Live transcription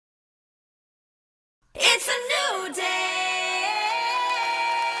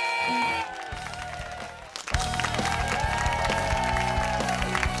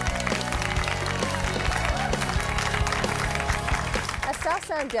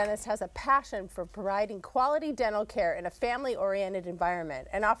Dentist has a passion for providing quality dental care in a family-oriented environment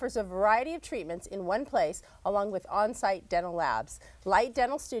and offers a variety of treatments in one place along with on-site dental labs. Light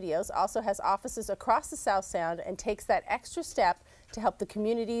Dental Studios also has offices across the South Sound and takes that extra step to help the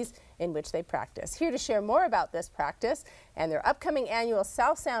communities in which they practice. Here to share more about this practice and their upcoming annual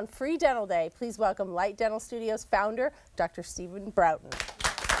South Sound Free Dental Day, please welcome Light Dental Studios founder, Dr. Stephen Broughton.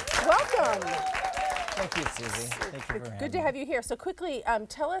 Welcome. Thank you, Susie. Thank you for having me. Good to have you here. So quickly,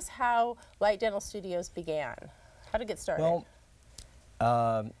 tell us how Light Dental Studios began. How to get started? Well,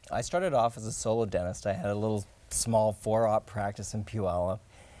 I started off as a solo dentist. I had a little small 4-op practice in Puyallup,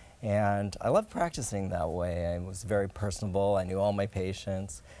 and I loved practicing that way. I was very personable. I knew all my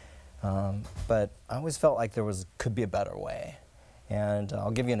patients, but I always felt like there could be a better way. And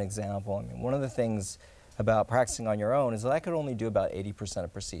I'll give you an example. I mean, one of the things about practicing on your own is that I could only do about 80%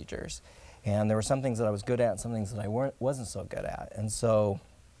 of procedures. And there were some things that I was good at and some things that I wasn't so good at. And so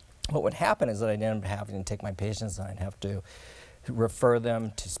what would happen is that I'd end up having to take my patients and I'd have to refer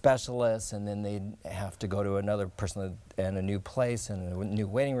them to specialists, and then they'd have to go to another person in a new place and a new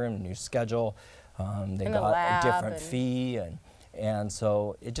waiting room, a new schedule. They got a different fee, and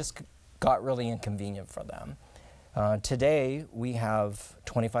so it just got really inconvenient for them. Today, we have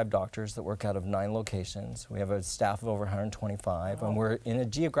 25 doctors that work out of 9 locations. We have a staff of over 125, and we're in a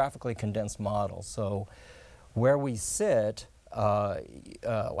geographically condensed model. So where we sit,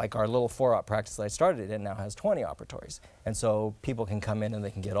 like our little 4-op practice that I started in now has 20 operatories. And so people can come in and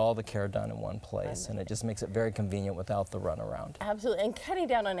they can get all the care done in one place, and it just makes it very convenient without the runaround. Absolutely, and cutting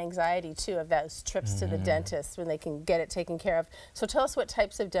down on anxiety too of those trips to the dentist when they can get it taken care of. So tell us what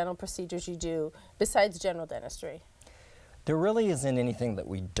types of dental procedures you do besides general dentistry. There really isn't anything that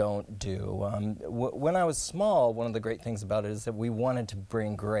we don't do. When I was small, one of the great things about it is that we wanted to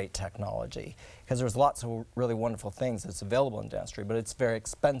bring great technology, because there's lots of really wonderful things that's available in dentistry, but it's very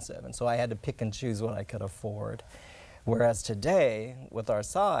expensive, and so I had to pick and choose what I could afford. Whereas today, with our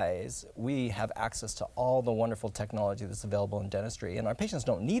size, we have access to all the wonderful technology that's available in dentistry, and our patients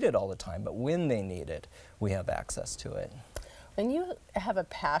don't need it all the time, but when they need it, we have access to it. And you have a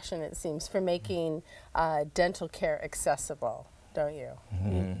passion, it seems, for making dental care accessible, don't you?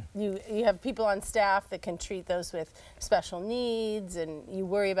 You have people on staff that can treat those with special needs, and you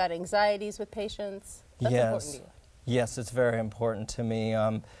worry about anxieties with patients. That's important to you. Yes, it's very important to me.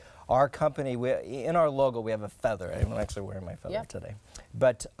 Our company, in our logo, we have a feather. I'm actually wearing my feather today.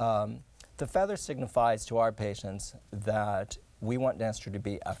 But the feather signifies to our patients that we want dentistry to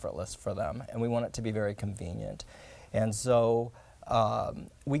be effortless for them, and we want it to be very convenient. And so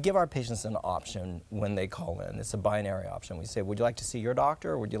we give our patients an option when they call in. It's a binary option. We say, would you like to see your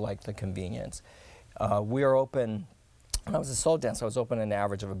doctor, or would you like the convenience? We are open, when I was a solo dentist, I was open an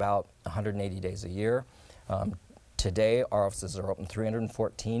average of about 180 days a year. Today, our offices are open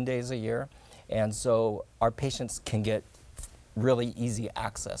 314 days a year. And so our patients can get really easy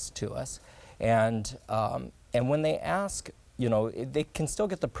access to us. And when they ask, you know, they can still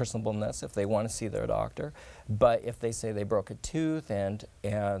get the personableness if they want to see their doctor, but if they say they broke a tooth and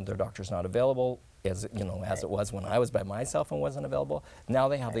their doctor's not available, as you know, as it was when I was by myself and wasn't available, now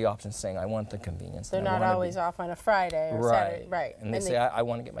they have the option of saying, I want the convenience. They're not always off on a Friday or Saturday. Right. And they say, I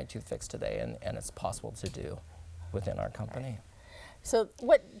want to get my tooth fixed today, and it's possible to do within our company. So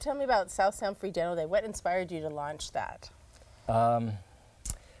tell me about South Sound Free Dental Day. What inspired you to launch that?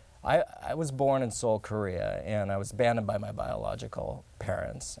 I was born in Seoul, Korea, and I was abandoned by my biological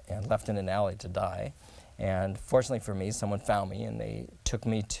parents and left in an alley to die. And fortunately for me, someone found me and they took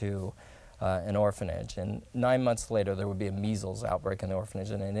me to an orphanage. And 9 months later, there would be a measles outbreak in the orphanage,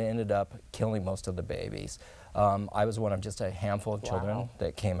 and it ended up killing most of the babies. I was one of just a handful of children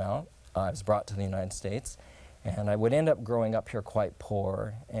that came out. I was brought to the United States, and I would end up growing up here quite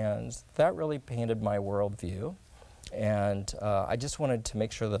poor, and that really painted my worldview. And I just wanted to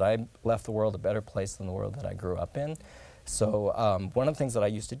make sure that I left the world a better place than the world that I grew up in. So one of the things that I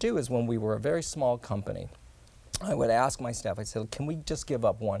used to do is when we were a very small company, I would ask my staff, I'd say, can we just give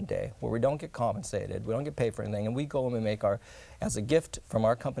up one day where we don't get compensated, we don't get paid for anything, and we go and we make as a gift from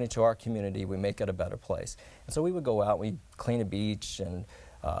our company to our community, we make it a better place. And so we would go out, we clean a beach and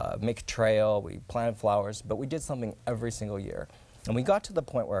make a trail, we planted flowers, but we did something every single year. And we got to the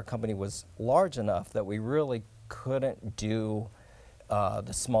point where our company was large enough that we really couldn't do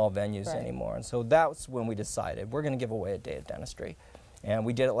the small venues anymore. And so that's when we decided we're going to give away a day of dentistry. And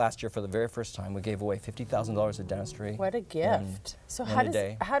we did it last year for the very first time. We gave away $50,000 of dentistry. What a gift. So how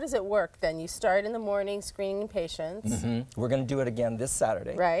does it work then? You start in the morning screening patients. We're going to do it again this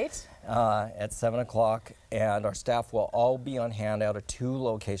Saturday. Right. At 7 o'clock, and our staff will all be on hand out of 2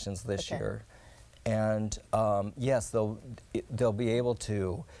 locations this year. And yes, they'll be able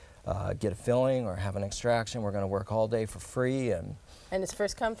to get a filling or have an extraction. We're going to work all day for free, and it's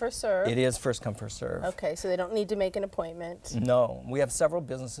first come, first serve? It is first come, first serve. Okay, so they don't need to make an appointment? No. We have several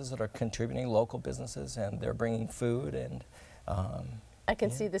businesses that are contributing, local businesses, and they're bringing food. And I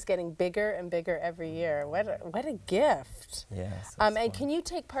can see this getting bigger and bigger every year. What a gift. Yes. And can you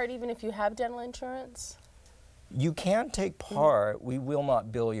take part even if you have dental insurance? You can take part. We will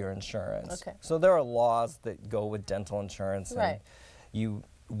not bill your insurance. Okay. So there are laws that go with dental insurance. Right. And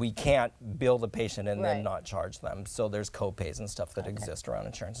we can't bill the patient and Right. then not charge them. So there's co-pays and stuff that exist around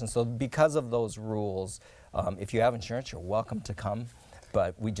insurance. And so because of those rules, if you have insurance, you're welcome to come,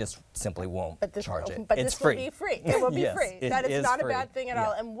 but we just simply won't charge it. But it's this free. will be free. It will be Yes, free. it That is not free. a bad thing at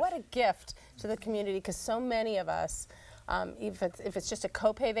all. And what a gift to the community, because so many of us, if it's just a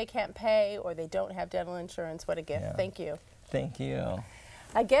copay they can't pay or they don't have dental insurance, what a gift. Yeah. Thank you. Thank you.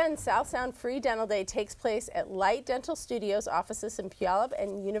 Again, South Sound Free Dental Day takes place at Light Dental Studios offices in Puyallup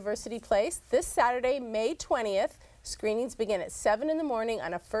and University Place this Saturday, May 20th. Screenings begin at 7 in the morning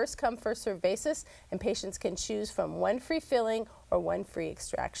on a first-come, first-served basis, and patients can choose from one free filling or one free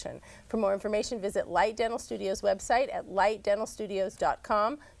extraction. For more information, visit Light Dental Studios website at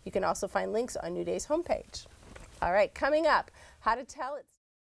lightdentalstudios.com. You can also find links on New Day's homepage. All right, coming up, how to tell it's